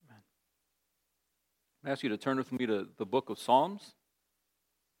I ask you to turn with me to the book of Psalms.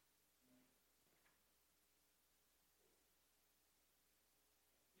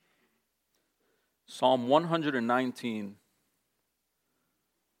 Psalm 119.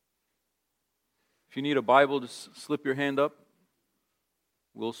 If you need a Bible, just slip your hand up.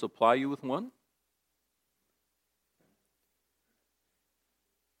 We'll supply you with one.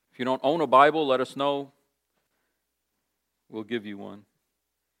 If you don't own a Bible, let us know. We'll give you one.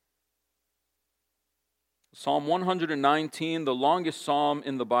 Psalm 119, the longest psalm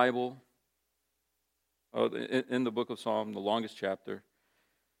in the Bible, in the book of Psalm, the longest chapter.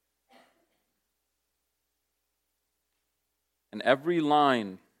 And every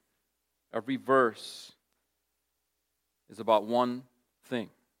line, every verse is about one thing.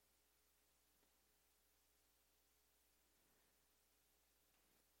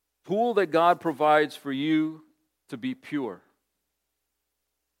 Tool that God provides for you to be pure.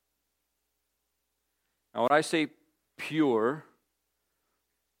 Now, when I say pure,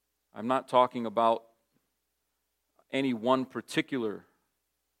 I'm not talking about any one particular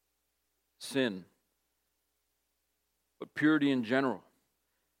sin, but purity in general.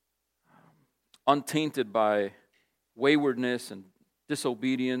 Untainted by waywardness and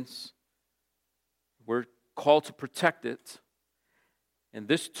disobedience. We're called to protect it. And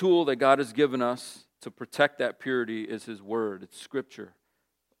this tool that God has given us to protect that purity is His Word. It's Scripture.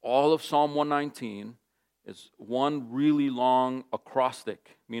 All of Psalm 119 is one really long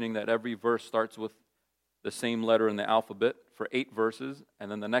acrostic, meaning that every verse starts with the same letter in the alphabet for 8 verses, and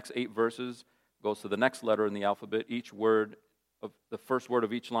then the next 8 verses goes to the next letter in the alphabet, each word of the first word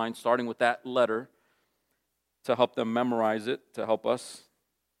of each line, starting with that letter to help them memorize it, to help us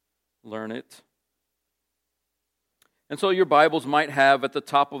learn it. And so your Bibles might have at the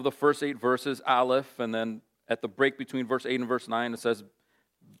top of the first 8 verses, Aleph, and then at the break between verse 8 and verse 9, it says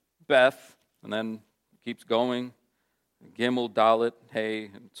Beth, and then keeps going, Gimel, Dalet, Hey,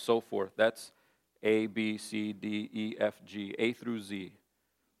 and so forth. That's A, B, C, D, E, F, G, A through Z.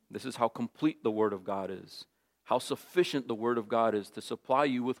 This is how complete the Word of God is, how sufficient the Word of God is to supply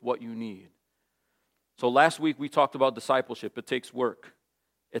you with what you need. So last week we talked about discipleship. It takes work.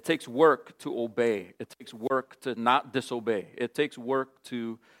 It takes work to obey. It takes work to not disobey. It takes work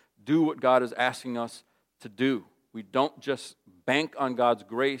to do what God is asking us to do. We don't just bank on God's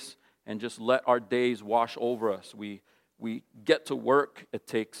grace and just let our days wash over us. We get to work. It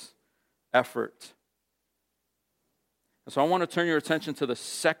takes effort. And so I want to turn your attention to the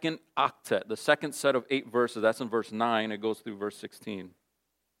second octet, the second set of 8 verses. That's in verse 9. It goes through verse 16.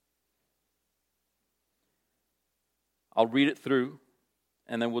 I'll read it through,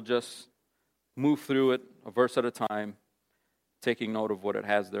 and then we'll just move through it a verse at a time, taking note of what it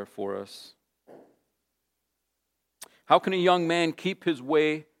has there for us. How can a young man keep his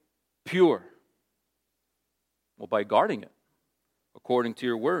way pure? Well, by guarding it, according to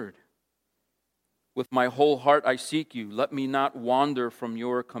your word. With my whole heart I seek you. Let me not wander from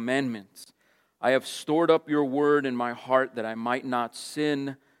your commandments. I have stored up your word in my heart that I might not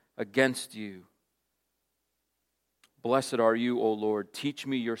sin against you. Blessed are you, O Lord. Teach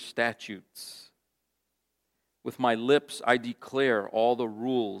me your statutes. With my lips I declare all the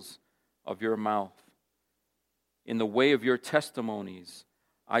rules of your mouth. In the way of your testimonies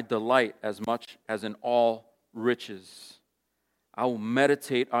I delight as much as in all riches. I will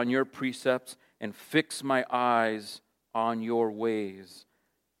meditate on your precepts and fix my eyes on your ways.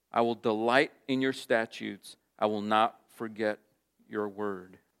 I will delight in your statutes. I will not forget your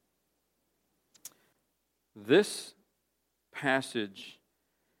word. This passage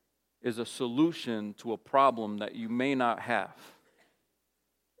is a solution to a problem that you may not have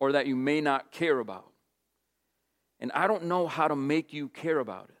or that you may not care about. And I don't know how to make you care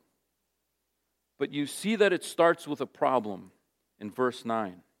about it. But you see that it starts with a problem in verse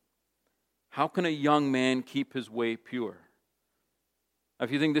 9. How can a young man keep his way pure? Now,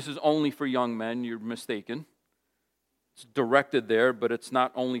 if you think this is only for young men, you're mistaken. It's directed there, but it's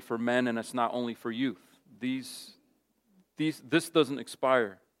not only for men and it's not only for youth. This doesn't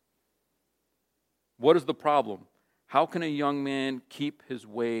expire. What is the problem? How can a young man keep his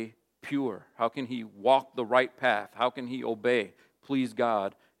way pure? How can he walk the right path? How can he obey, please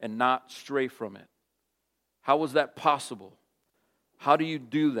God, and not stray from it? How is that possible? How do you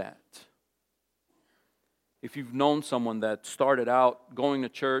do that? If you've known someone that started out going to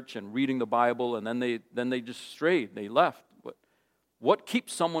church and reading the Bible and then they just strayed, they left. What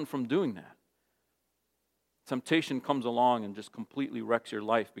keeps someone from doing that? Temptation comes along and just completely wrecks your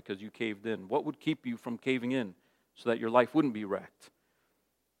life because you caved in. What would keep you from caving in so that your life wouldn't be wrecked?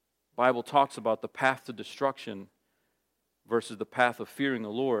 The Bible talks about the path to destruction. versus the path of fearing the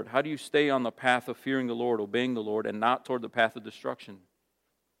Lord. How do you stay on the path of fearing the Lord, obeying the Lord, and not toward the path of destruction?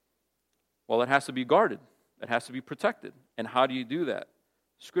 Well, it has to be guarded. It has to be protected. And how do you do that?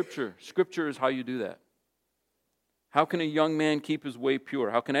 Scripture. Scripture is how you do that. How can a young man keep his way pure?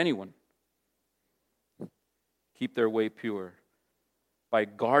 How can anyone keep their way pure? By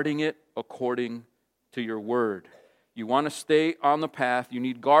guarding it according to your word. You want to stay on the path. You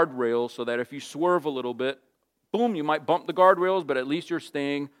need guardrails so that if you swerve a little bit, boom, you might bump the guardrails, but at least you're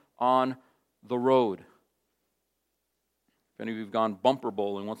staying on the road. If any of you have gone bumper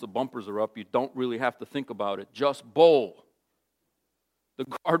bowling, once the bumpers are up, you don't really have to think about it. Just bowl. The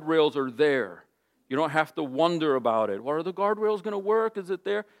guardrails are there. You don't have to wonder about it. Well, are the guardrails going to work? Is it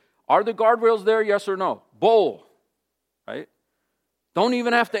there? Are the guardrails there? Yes or no? Bowl. Right? Don't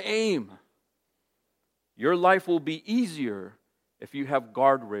even have to aim. Your life will be easier if you have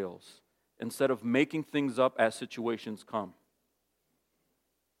guardrails instead of making things up as situations come.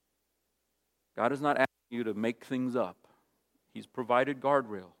 God is not asking you to make things up. He's provided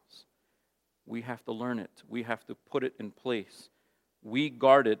guardrails. We have to learn it. We have to put it in place. We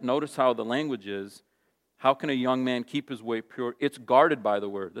guard it. Notice how the language is. How can a young man keep his way pure? It's guarded by the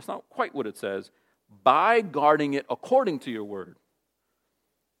word. That's not quite what it says. By guarding it according to your word.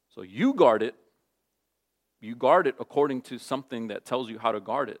 So you guard it. You guard it according to something that tells you how to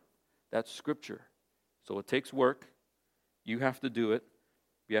guard it. That's Scripture. So it takes work. You have to do it.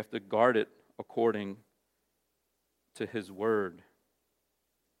 You have to guard it according to His Word.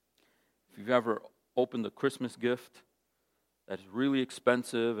 If you've ever opened a Christmas gift that's really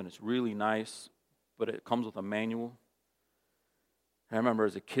expensive and it's really nice, but it comes with a manual. I remember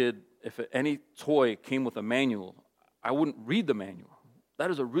as a kid, if any toy came with a manual, I wouldn't read the manual.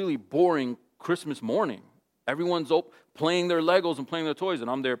 That is a really boring Christmas morning. Everyone's playing their Legos and playing their toys, and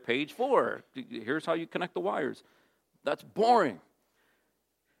I'm there, page 4. Here's how you connect the wires. That's boring.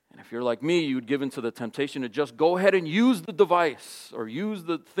 And if you're like me, you'd give into the temptation to just go ahead and use the device or use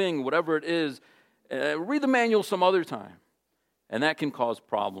the thing, whatever it is. Read the manual some other time. And that can cause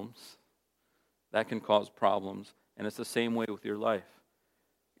problems. That can cause problems. And it's the same way with your life.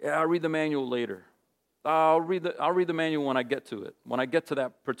 Yeah, I'll read the manual later. I'll read the manual when I get to it, when I get to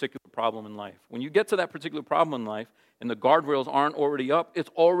that particular problem in life. When you get to that particular problem in life and the guardrails aren't already up, it's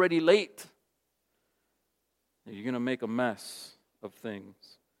already late. And you're going to make a mess of things.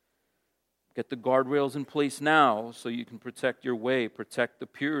 Get the guardrails in place now so you can protect your way, protect the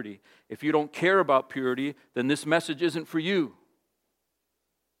purity. If you don't care about purity, then this message isn't for you.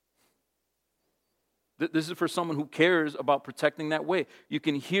 This is for someone who cares about protecting that way. You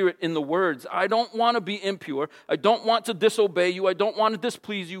can hear it in the words. I don't want to be impure. I don't want to disobey you. I don't want to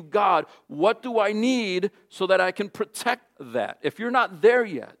displease you. God, what do I need so that I can protect that? If you're not there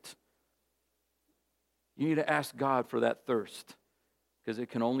yet, you need to ask God for that thirst because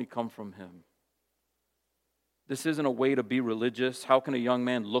it can only come from Him. This isn't a way to be religious. How can a young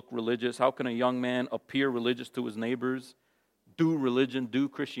man look religious? How can a young man appear religious to his neighbors? Do religion, do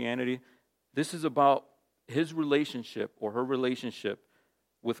Christianity. This is about his relationship or her relationship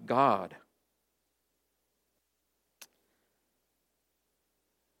with God.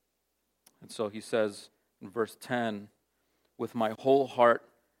 And so he says in verse 10, with my whole heart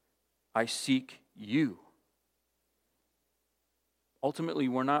I seek you. Ultimately,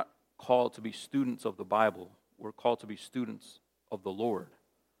 we're not called to be students of the Bible. We're called to be students of the Lord.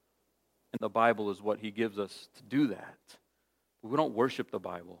 And the Bible is what He gives us to do that. We don't worship the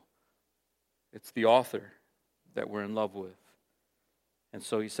Bible. It's the author that we're in love with. And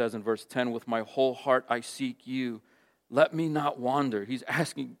so he says in verse 10, with my whole heart I seek you. Let me not wander. He's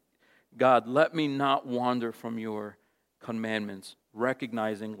asking God, let me not wander from your commandments.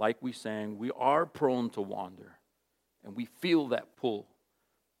 Recognizing, like we sang, we are prone to wander. And we feel that pull.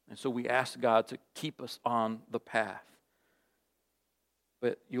 And so we ask God to keep us on the path.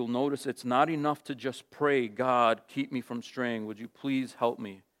 But you'll notice it's not enough to just pray, God, keep me from straying. Would you please help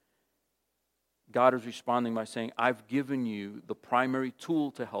me? God is responding by saying, I've given you the primary tool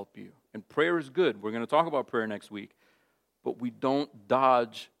to help you. And prayer is good. We're going to talk about prayer next week. But we don't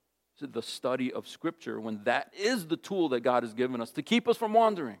dodge the study of Scripture when that is the tool that God has given us to keep us from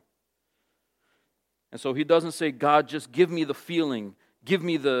wandering. And so He doesn't say, God, just give me the feeling. Give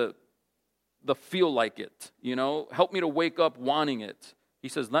me the feel like it. Help me to wake up wanting it. He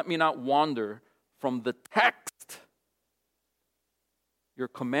says, let me not wander from the text. Your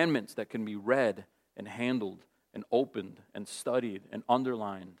commandments that can be read and handled and opened and studied and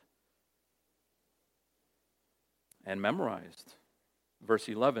underlined and memorized. Verse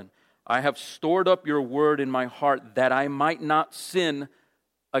 11, I have stored up your word in my heart that I might not sin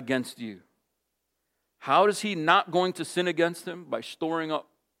against you. How is he not going to sin against him? By storing up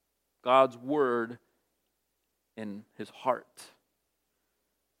God's word in his heart.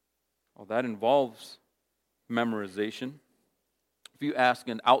 Well, that involves memorization. If you ask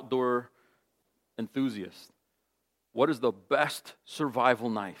an outdoor enthusiast, what is the best survival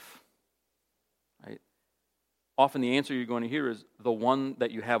knife? Right? Often the answer you're going to hear is the one that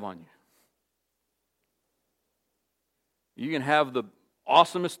you have on you. You can have the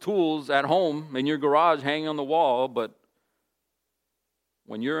awesomest tools at home in your garage hanging on the wall, but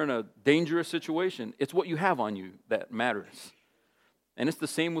when you're in a dangerous situation, it's what you have on you that matters. And it's the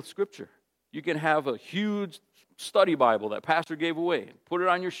same with Scripture. You can have a huge study Bible that pastor gave away, put it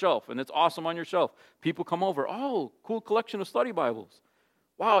on your shelf, and it's awesome on your shelf. People come over, oh, cool collection of study Bibles.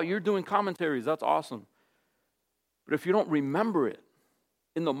 Wow, you're doing commentaries, that's awesome. But if you don't remember it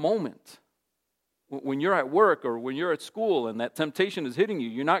in the moment, when you're at work or when you're at school and that temptation is hitting you,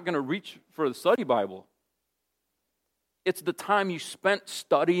 you're not going to reach for the study Bible. It's the time you spent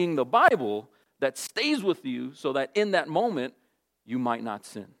studying the Bible that stays with you so that in that moment, you might not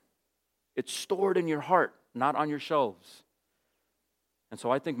sin. It's stored in your heart, not on your shelves. And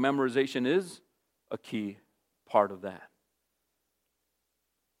so I think memorization is a key part of that.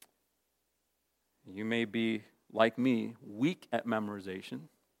 You may be, like me, weak at memorization,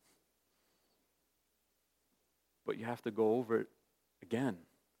 but you have to go over it again.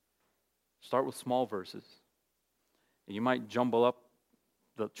 Start with small verses. And you might jumble up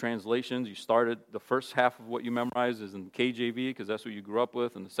the translations. You started, the first half of what you memorized is in KJV because that's what you grew up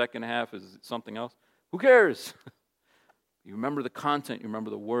with, and the second half is something else. Who cares? You remember the content, you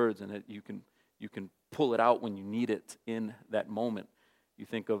remember the words, and you can pull it out when you need it in that moment. You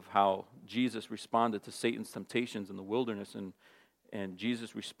think of how Jesus responded to Satan's temptations in the wilderness, and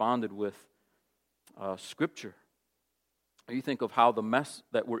Jesus responded with Scripture. You think of how the mess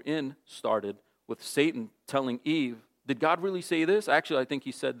that we're in started with Satan telling Eve, did God really say this? Actually, I think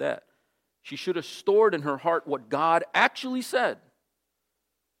he said that. She should have stored in her heart what God actually said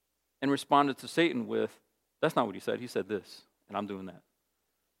and responded to Satan with, that's not what he said. He said this, and I'm doing that.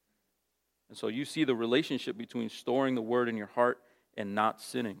 And so you see the relationship between storing the word in your heart and not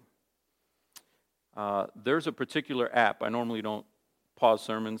sinning. There's a particular app. I normally don't pause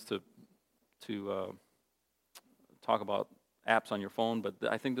sermons to talk about apps on your phone, but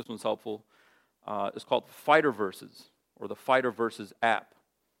I think this one's helpful. It's called Fighter Verses, or the Fighter Verses app.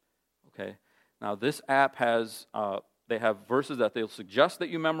 Okay. Now this app has they have verses that they'll suggest that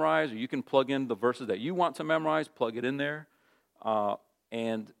you memorize, or you can plug in the verses that you want to memorize, plug it in there,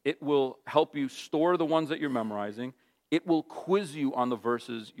 and it will help you store the ones that you're memorizing. It will quiz you on the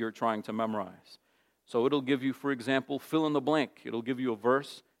verses you're trying to memorize. So it'll give you, for example, fill in the blank. It'll give you a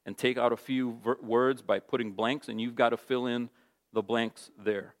verse and take out a few words by putting blanks, and you've got to fill in the blanks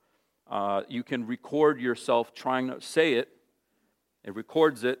there. You can record yourself trying to say it. It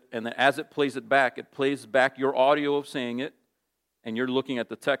records it, and then as it plays back your audio of saying it, and you're looking at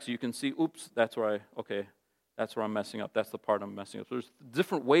the text. You can see, oops, that's where I'm messing up. That's the part I'm messing up. So there's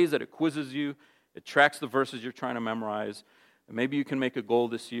different ways that it quizzes you. It tracks the verses you're trying to memorize. And maybe you can make a goal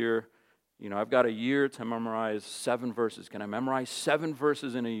this year. You know, I've got a year to memorize 7 verses. Can I memorize 7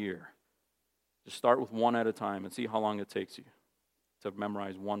 verses in a year? Just start with one at a time and see how long it takes you to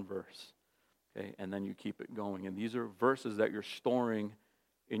memorize one verse. Okay, and then you keep it going. And these are verses that you're storing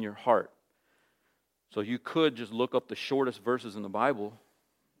in your heart. So you could just look up the shortest verses in the Bible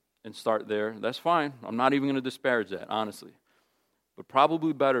and start there. That's fine. I'm not even going to disparage that, honestly. But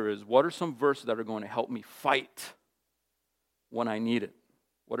probably better is, what are some verses that are going to help me fight when I need it?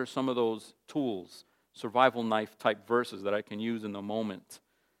 What are some of those tools, survival knife type verses that I can use in the moment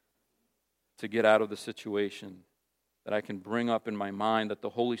to get out of the situation, that I can bring up in my mind, that the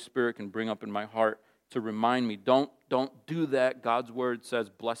Holy Spirit can bring up in my heart to remind me, don't do that. God's word says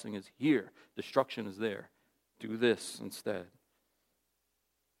blessing is here. Destruction is there. Do this instead.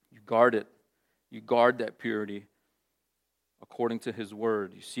 You guard it. You guard that purity according to his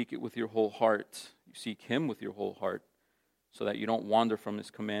word. You seek it with your whole heart. You seek him with your whole heart so that you don't wander from his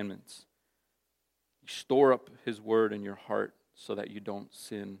commandments. You store up his word in your heart so that you don't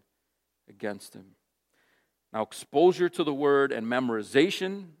sin against him. Now, exposure to the word and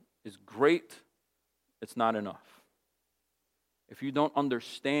memorization is great. It's not enough. If you don't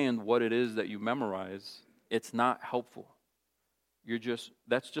understand what it is that you memorize, it's not helpful.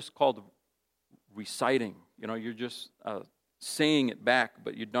 That's just called reciting. You know, you're just saying it back,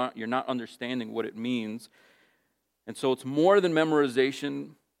 but you're not understanding what it means. And so it's more than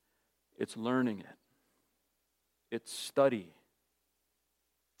memorization. It's learning it. It's study.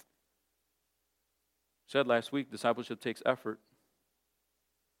 Said last week, discipleship takes effort.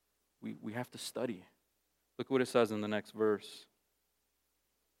 We have to study. Look what it says in the next verse.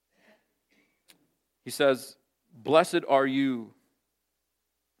 He says, "Blessed are you,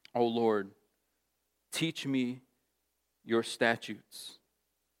 O Lord. Teach me your statutes."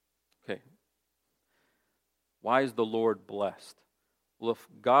 Okay. Why is the Lord blessed? Well, if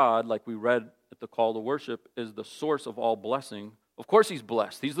God, like we read at the call to worship, is the source of all blessing, of course He's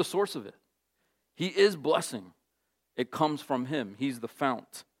blessed. He's the source of it. He is blessing. It comes from Him. He's the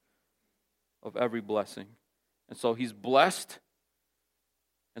fount of every blessing. And so He's blessed.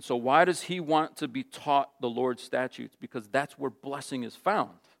 And so why does He want to be taught the Lord's statutes? Because that's where blessing is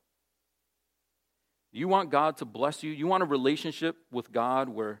found. You want God to bless you? You want a relationship with God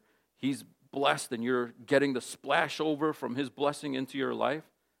where He's blessed and you're getting the splash over from His blessing into your life?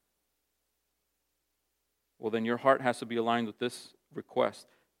 Well, then your heart has to be aligned with this request.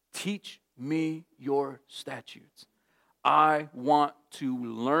 Teach me your statutes. I want to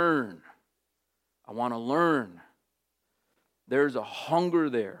learn. I want to learn. There's a hunger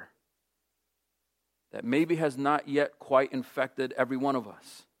there that maybe has not yet quite infected every one of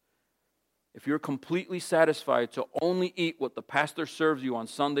us. If you're completely satisfied to only eat what the pastor serves you on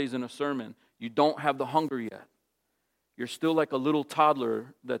Sundays in a sermon, you don't have the hunger yet. You're still like a little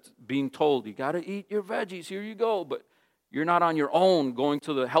toddler that's being told, you got to eat your veggies, here you go. But you're not on your own going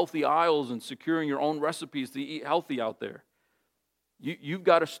to the healthy aisles and securing your own recipes to eat healthy out there. You've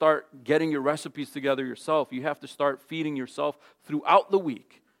got to start getting your recipes together yourself. You have to start feeding yourself throughout the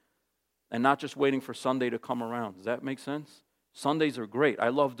week and not just waiting for Sunday to come around. Does that make sense? Sundays are great. I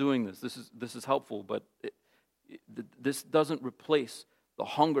love doing this. This is helpful, but this doesn't replace the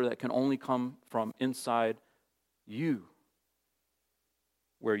hunger that can only come from inside you.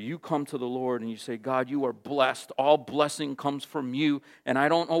 Where you come to the Lord and you say, God, you are blessed. All blessing comes from you, and I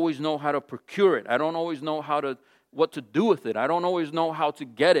don't always know how to procure it. I don't always know what to do with it. I don't always know how to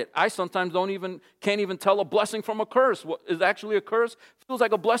get it. I sometimes can't even tell a blessing from a curse. What is actually a curse feels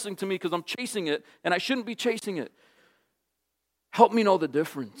like a blessing to me because I'm chasing it, and I shouldn't be chasing it. Help me know the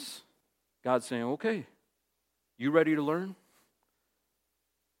difference. God's saying, okay, you ready to learn?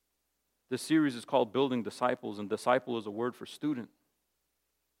 This series is called Building Disciples, and disciple is a word for student.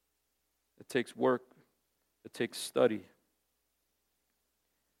 It takes work. It takes study.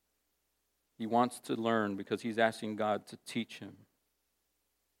 He wants to learn because he's asking God to teach him.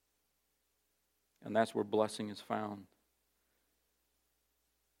 And that's where blessing is found.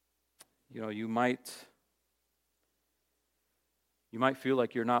 You know, you might feel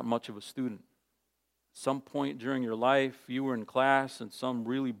like you're not much of a student. Some point during your life, you were in class and some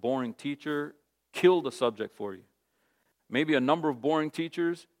really boring teacher killed a subject for you. Maybe a number of boring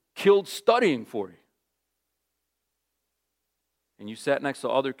teachers killed studying for you. And you sat next to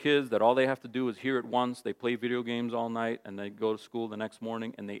other kids that all they have to do is hear it once, they play video games all night, and they go to school the next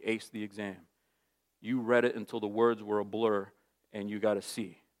morning and they ace the exam. You read it until the words were a blur and you got a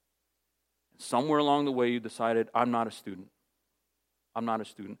C. Somewhere along the way you decided, I'm not a student. I'm not a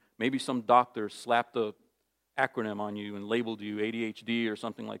student. Maybe some doctor slapped a acronym on you and labeled you ADHD or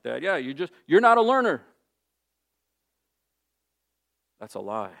something like that. Yeah, you're not a learner. That's a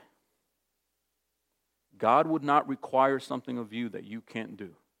lie. God would not require something of you that you can't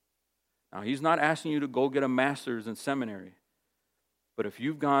do. Now, he's not asking you to go get a master's in seminary. But if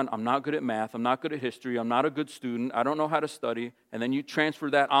you've gone, I'm not good at math, I'm not good at history, I'm not a good student, I don't know how to study, and then you transfer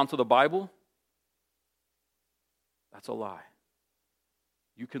that onto the Bible, that's a lie.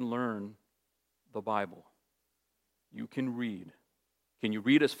 You can learn the Bible. You can read. Can you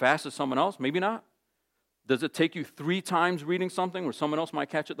read as fast as someone else? Maybe not. Does it take you 3 times reading something where someone else might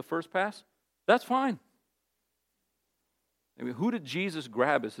catch it the first pass? That's fine. I mean, who did Jesus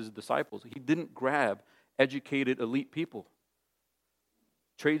grab as his disciples? He didn't grab educated elite people,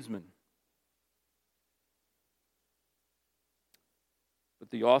 tradesmen. But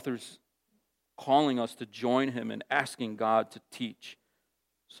the author's calling us to join him in asking God to teach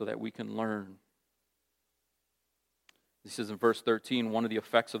so that we can learn. He says in verse 13, one of the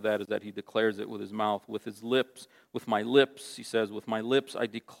effects of that is that he declares it with his mouth, with his lips, with my lips, he says, with my lips I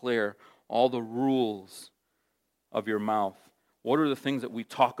declare all the rules of your mouth. What are the things that we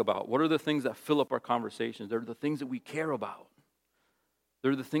talk about? What are the things that fill up our conversations? They're the things that we care about.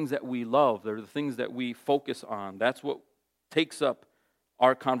 They're the things that we love. They're the things that we focus on. That's what takes up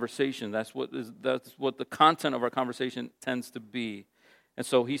our conversation. That's what the content of our conversation tends to be. And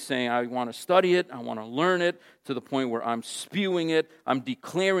so he's saying, I want to study it, I want to learn it to the point where I'm spewing it, I'm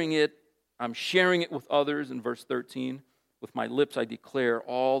declaring it, I'm sharing it with others. In verse 13, with my lips I declare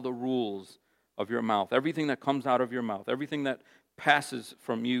all the rules of your mouth. Everything that comes out of your mouth, everything that passes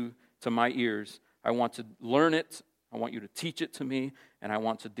from you to my ears, I want to learn it, I want you to teach it to me, and I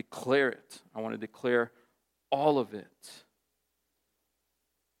want to declare it. I want to declare all of it.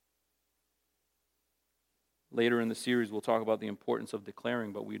 Later in the series, we'll talk about the importance of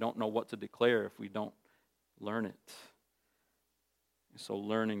declaring, but we don't know what to declare if we don't learn it. So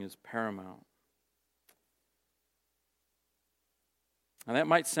learning is paramount. And that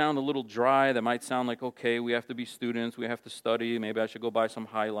might sound a little dry. That might sound like, okay, we have to be students. We have to study. Maybe I should go buy some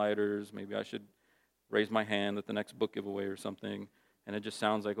highlighters. Maybe I should raise my hand at the next book giveaway or something. And it just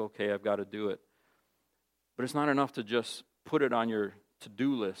sounds like, okay, I've got to do it. But it's not enough to just put it on your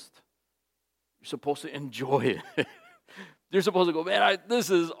to-do list. You're supposed to enjoy it. You're supposed to go, man,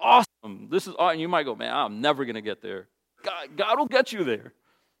 this is awesome. This is awesome. And you might go, man, I'm never going to get there. God will get you there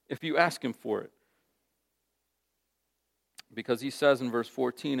if you ask him for it. Because he says in verse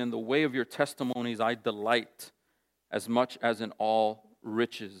 14, in the way of your testimonies I delight as much as in all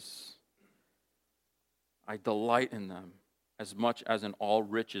riches. I delight in them as much as in all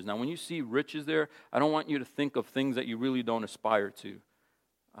riches. Now, when you see riches there, I don't want you to think of things that you really don't aspire to.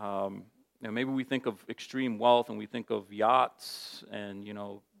 Maybe we think of extreme wealth and we think of yachts and,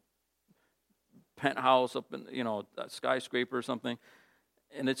 penthouse up in, a skyscraper or something.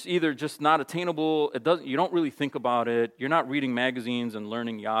 And it's either just not attainable, you don't really think about it, you're not reading magazines and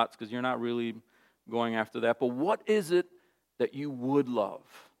learning yachts because you're not really going after that. But what is it that you would love?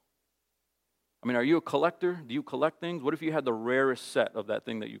 I mean, are you a collector? Do you collect things? What if you had the rarest set of that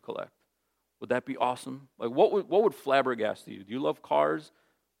thing that you collect? Would that be awesome? Like, what would flabbergast you? Do you love cars?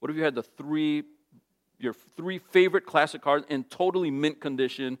 What if you had your three favorite classic cars in totally mint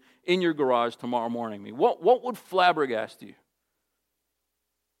condition in your garage tomorrow morning? I mean, what would flabbergast you?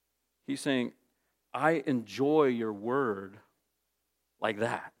 He's saying, I enjoy your word like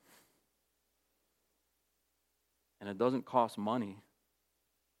that. And it doesn't cost money.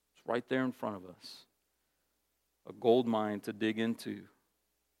 It's right there in front of us. A gold mine to dig into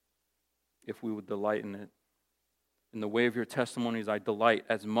if we would delight in it. In the way of your testimonies I delight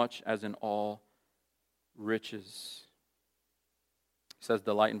as much as in all riches. He says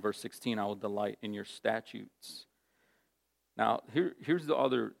delight in verse 16, I will delight in your statutes. Now, here's the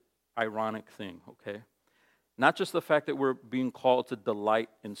other ironic thing, okay? Not just the fact that we're being called to delight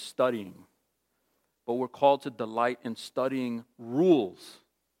in studying, but we're called to delight in studying rules,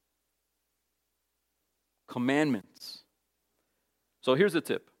 commandments. So here's a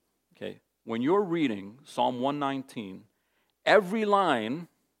tip, okay? When you're reading Psalm 119, every line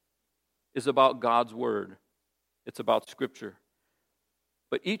is about God's word. It's about Scripture.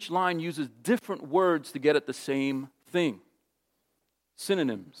 But each line uses different words to get at the same thing.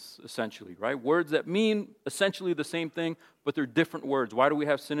 Synonyms, essentially, right? Words that mean essentially the same thing, but they're different words. Why do we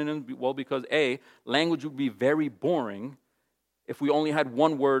have synonyms? Well, because A, language would be very boring if we only had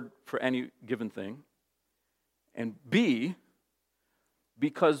one word for any given thing. And B,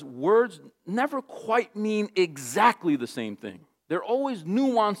 because words never quite mean exactly the same thing. They're always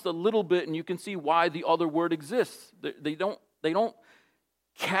nuanced a little bit, and you can see why the other word exists. They don't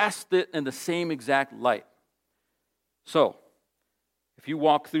cast it in the same exact light. So, if you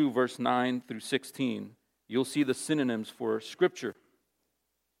walk through verse 9 through 16, you'll see the synonyms for Scripture.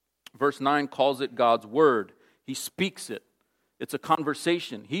 Verse 9 calls it God's word. He speaks it. It's a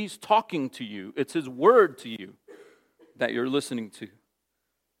conversation. He's talking to you. It's His word to you that you're listening to. If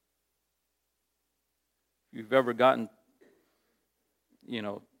you've ever gotten,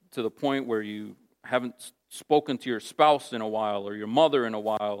 to the point where you haven't spoken to your spouse in a while or your mother in a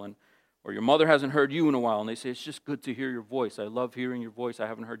while, or your mother hasn't heard you in a while, and they say, it's just good to hear your voice. I love hearing your voice. I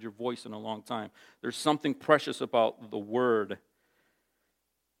haven't heard your voice in a long time. There's something precious about the word.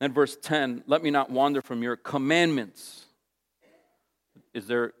 Then verse 10, let me not wander from your commandments.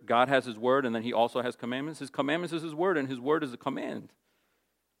 God has His word, and then He also has commandments. His commandments is His word, and His word is a command.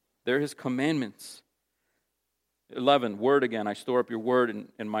 They're His commandments. 11, word again, I store up your word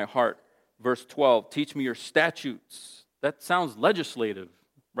in my heart. Verse 12, teach me your statutes. That sounds legislative,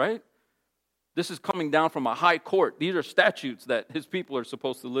 right? This is coming down from a high court. These are statutes that His people are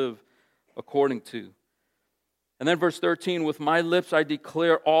supposed to live according to. And then verse 13, with my lips I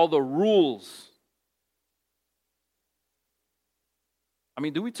declare all the rules. I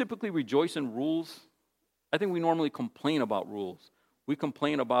mean, do we typically rejoice in rules? I think we normally complain about rules. We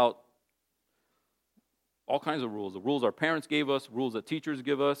complain about all kinds of rules. The rules our parents gave us, rules that teachers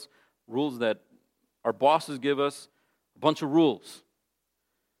give us, rules that our bosses give us, a bunch of rules.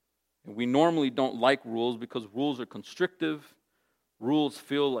 And we normally don't like rules because rules are constrictive. Rules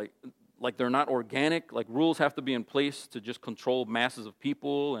feel like they're not organic. Like rules have to be in place to just control masses of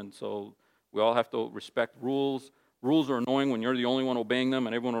people, and so we all have to respect rules. Rules are annoying when you're the only one obeying them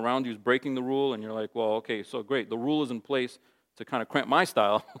and everyone around you is breaking the rule, and you're like, well, okay, so great. The rule is in place to kind of cramp my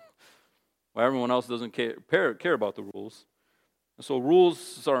style. Well, everyone else doesn't care about the rules. And so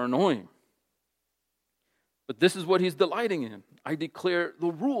rules are annoying. But this is what he's delighting in. I declare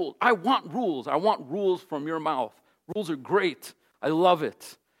the rule. I want rules. I want rules from your mouth. Rules are great. I love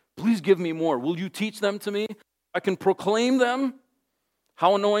it. Please give me more. Will you teach them to me? I can proclaim them.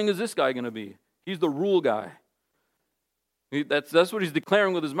 How annoying is this guy going to be? He's the rule guy. That's what he's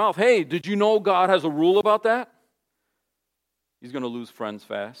declaring with his mouth. Hey, did you know God has a rule about that? He's going to lose friends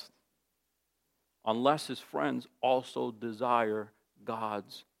fast. Unless his friends also desire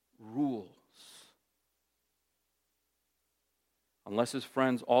God's rules. Unless his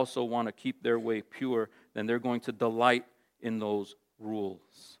friends also want to keep their way pure, then they're going to delight in those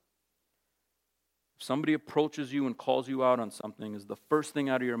rules. If somebody approaches you and calls you out on something, is the first thing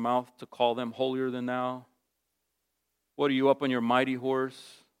out of your mouth to call them holier than thou? What, are you up on your mighty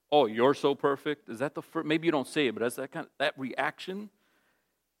horse? Oh, you're so perfect? Is that the first? Maybe you don't say it, but that's that reaction.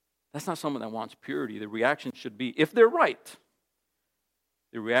 That's not someone that wants purity. The reaction should be, if they're right,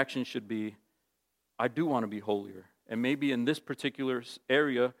 the reaction should be, I do want to be holier. And maybe in this particular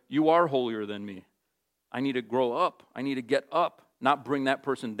area, you are holier than me. I need to grow up. I need to get up, not bring that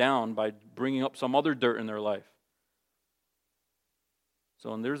person down by bringing up some other dirt in their life.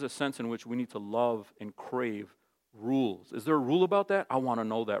 So, and there's a sense in which we need to love and crave rules. Is there a rule about that? I want to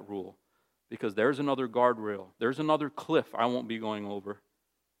know that rule. Because there's another guardrail. There's another cliff I won't be going over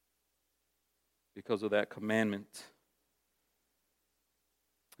because of that commandment.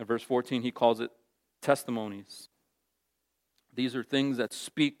 In verse 14, he calls it testimonies. These are things that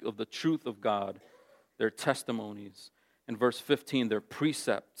speak of the truth of God. They're testimonies. In verse 15, they're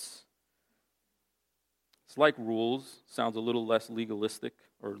precepts. It's like rules. Sounds a little less legalistic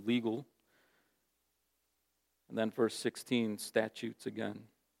or legal. And then verse 16, statutes again.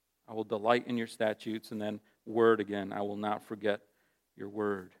 I will delight in your statutes. And then word again. I will not forget your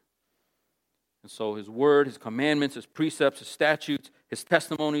word. And so his word, his commandments, his precepts, his statutes, his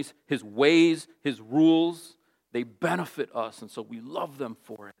testimonies, his ways, his rules, they benefit us, and so we love them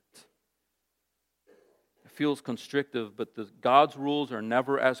for it. It feels constrictive, but God's rules are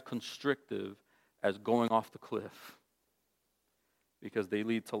never as constrictive as going off the cliff because they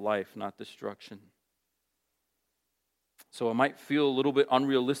lead to life, not destruction. So it might feel a little bit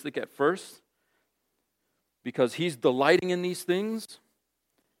unrealistic at first because he's delighting in these things,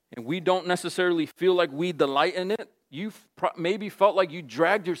 and we don't necessarily feel like we delight in it. You maybe felt like you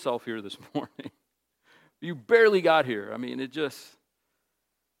dragged yourself here this morning. You barely got here. I mean, it just,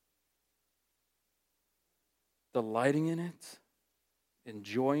 delighting in it,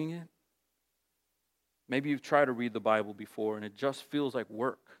 enjoying it. Maybe you've tried to read the Bible before and it just feels like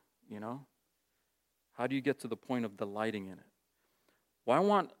work, you know? How do you get to the point of delighting in it? Well, I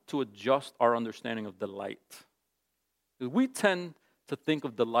want to adjust our understanding of delight. Because we tend to think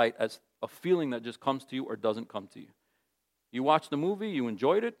of delight as a feeling that just comes to you or doesn't come to you. You watched the movie, you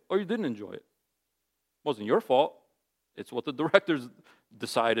enjoyed it, or you didn't enjoy it. It wasn't your fault. It's what the directors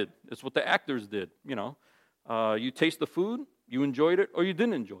decided. It's what the actors did, you know. You taste the food, you enjoyed it, or you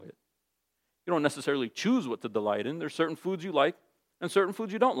didn't enjoy it. You don't necessarily choose what to delight in. There's certain foods you like and certain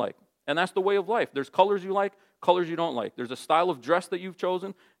foods you don't like. And that's the way of life. There's colors you like, colors you don't like. There's a style of dress that you've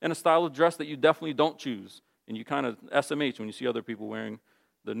chosen and a style of dress that you definitely don't choose. And you kind of SMH when you see other people wearing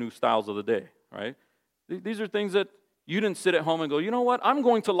the new styles of the day, right? These are things that you didn't sit at home and go, you know what, I'm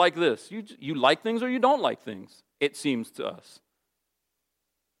going to like this. You like things or you don't like things, it seems to us.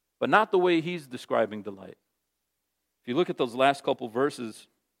 But not the way he's describing delight. If you look at those last couple verses,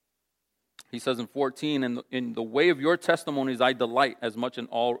 he says in 14, in the way of your testimonies I delight as much in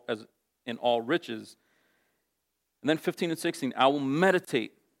all riches. And then 15 and 16, I will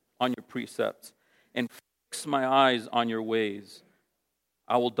meditate on your precepts and fix my eyes on your ways.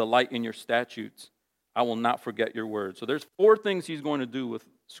 I will delight in your statutes. I will not forget your word. So there's 4 things he's going to do with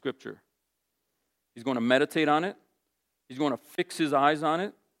Scripture. He's going to meditate on it. He's going to fix his eyes on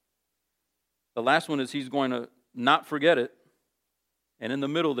it. The last one is he's going to not forget it. And in the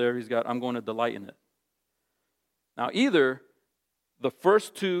middle there, he's got, I'm going to delight in it. Now, either the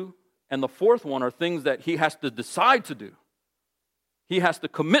first 2 and the 4th one are things that he has to decide to do. He has to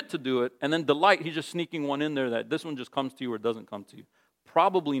commit to do it, and then delight, he's just sneaking one in there that this one just comes to you or doesn't come to you.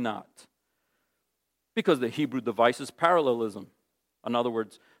 Probably not. Because the Hebrew device is parallelism. In other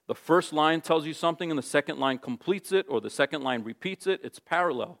words, the first line tells you something and the second line completes it, or the second line repeats it. It's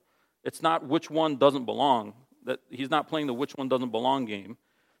parallel. It's not which one doesn't belong. That he's not playing the which one doesn't belong game.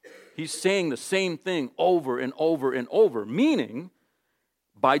 He's saying the same thing over and over and over, meaning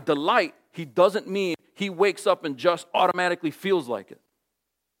by delight, he doesn't mean he wakes up and just automatically feels like it.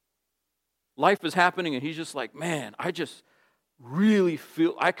 Life is happening and he's just like, man,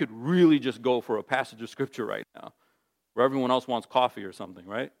 I could really just go for a passage of Scripture right now, where everyone else wants coffee or something,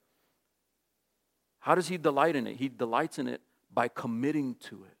 right? How does he delight in it? He delights in it by committing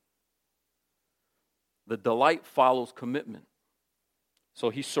to it. The delight follows commitment. So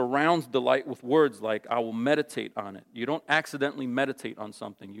he surrounds delight with words like, I will meditate on it. You don't accidentally meditate on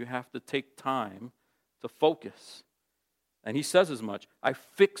something. You have to take time to focus. And he says as much, I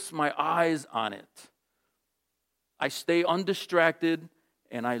fix my eyes on it. I stay undistracted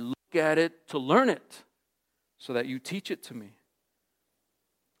and I look at it to learn it so that you teach it to me.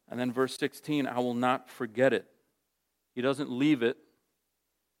 And then verse 16, I will not forget it. He doesn't leave it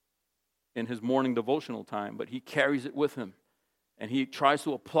in his morning devotional time, but he carries it with him. And he tries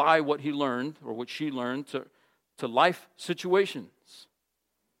to apply what he learned or what she learned to life situations.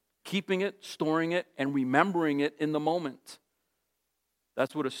 Keeping it, storing it, and remembering it in the moment.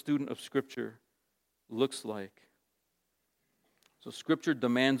 That's what a student of Scripture looks like. So Scripture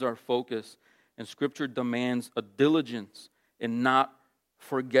demands our focus, and Scripture demands a diligence in not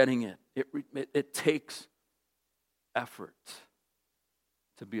forgetting it. It takes effort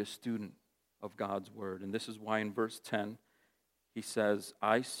to be a student of God's Word. And this is why in verse 10, he says,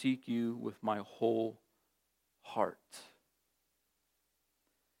 I seek you with my whole heart.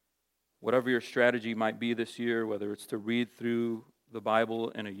 Whatever your strategy might be this year, whether it's to read through the Bible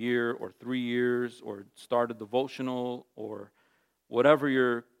in a year or 3 years, or start a devotional, or whatever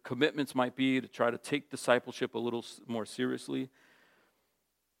your commitments might be to try to take discipleship a little more seriously,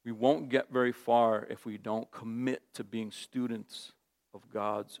 we won't get very far if we don't commit to being students of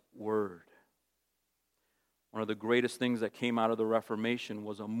God's Word. One of the greatest things that came out of the Reformation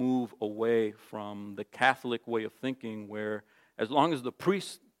was a move away from the Catholic way of thinking, where as long as the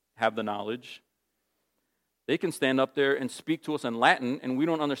priests have the knowledge, they can stand up there and speak to us in Latin, and we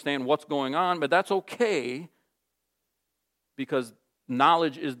don't understand what's going on, but that's okay, because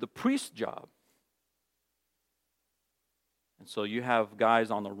knowledge is the priest's job. And so you have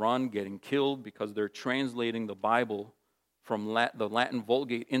guys on the run getting killed because they're translating the Bible from the Latin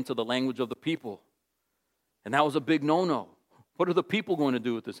Vulgate into the language of the people. And that was a big no-no. What are the people going to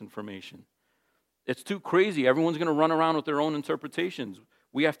do with this information? It's too crazy. Everyone's going to run around with their own interpretations.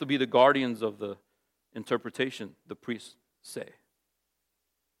 We have to be the guardians of the interpretation the priests say.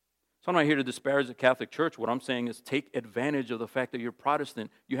 So I'm not here to disparage the Catholic Church. What I'm saying is take advantage of the fact that you're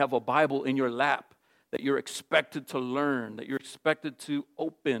Protestant. You have a Bible in your lap that you're expected to learn, that you're expected to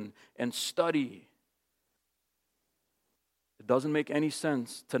open and study. It doesn't make any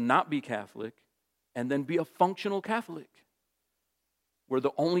sense to not be Catholic and then be a functional Catholic, where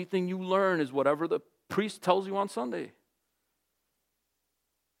the only thing you learn is whatever the priest tells you on Sunday.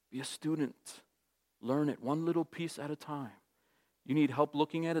 Be a student. Learn it one little piece at a time. You need help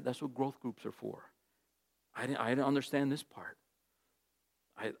looking at it? That's what growth groups are for. I didn't understand this part.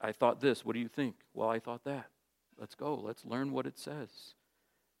 I thought this. What do you think? Well, I thought that. Let's go. Let's learn what it says.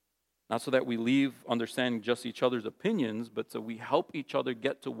 Not so that we leave understanding just each other's opinions, but so we help each other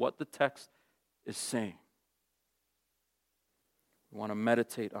get to what the text is saying. We want to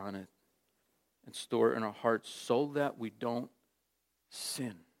meditate on it and store it in our hearts so that we don't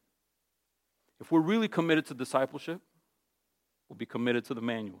sin. If we're really committed to discipleship, we'll be committed to the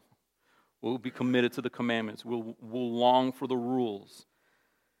manual. We'll be committed to the commandments. We'll long for the rules.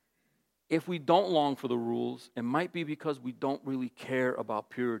 If we don't long for the rules, it might be because we don't really care about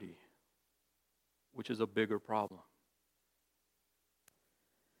purity, which is a bigger problem.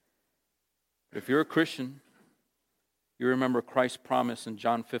 If you're a Christian, you remember Christ's promise in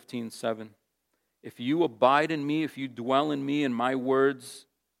John 15:7. If you abide in me, if you dwell in me, and my words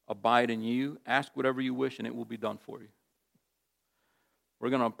abide in you, ask whatever you wish and it will be done for you. We're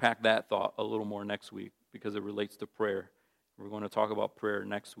going to unpack that thought a little more next week because it relates to prayer. We're going to talk about prayer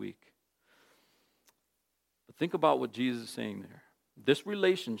next week. But think about what Jesus is saying there. This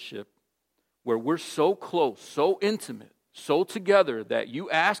relationship where we're so close, so intimate, so together that you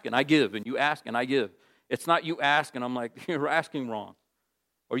ask and I give, and you ask and I give. It's not you ask and I'm like, you're asking wrong.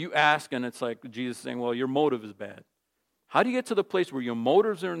 Or you ask and it's like Jesus saying, well, your motive is bad. How do you get to the place where your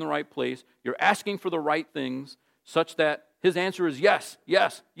motives are in the right place, you're asking for the right things, such that his answer is yes,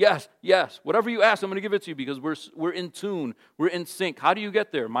 yes, yes, yes. Whatever you ask, I'm going to give it to you because we're in tune, we're in sync. How do you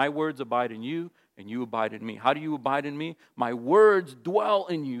get there? My words abide in you and you abide in me. How do you abide in me? My words dwell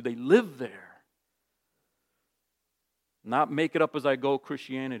in you. They live there. Not make it up as I go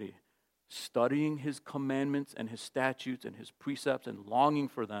Christianity. Studying his commandments and his statutes and his precepts and longing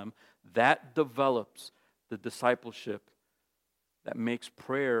for them, that develops the discipleship that makes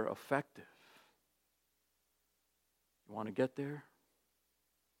prayer effective. You want to get there?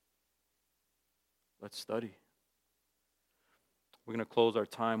 Let's study. we're going to close our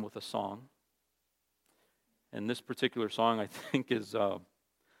time with a song. And this particular song, I think, is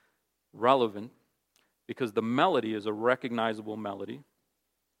relevant because the melody is a recognizable melody.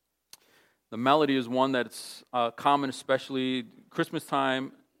 The melody is one that's common, especially Christmas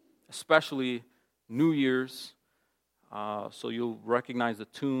time, especially New Year's. So you'll recognize the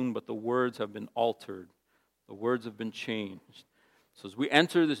tune, but the words have been altered. The words have been changed. So as we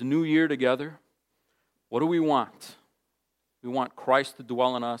enter this new year together, what do we want? We want Christ to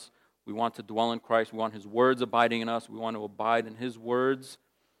dwell in us. We want to dwell in Christ. We want His words abiding in us. We want to abide in His words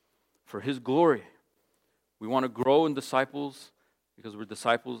for His glory. We want to grow in disciples because we're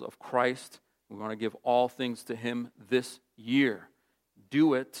disciples of Christ. We want to give all things to Him this year.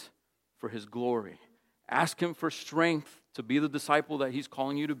 Do it for His glory. Ask Him for strength to be the disciple that He's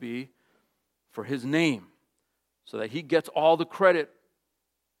calling you to be for His name, so that He gets all the credit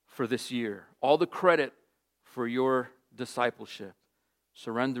for this year, all the credit for your discipleship.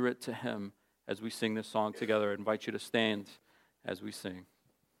 Surrender it to Him as we sing this song together. I invite you to stand as we sing.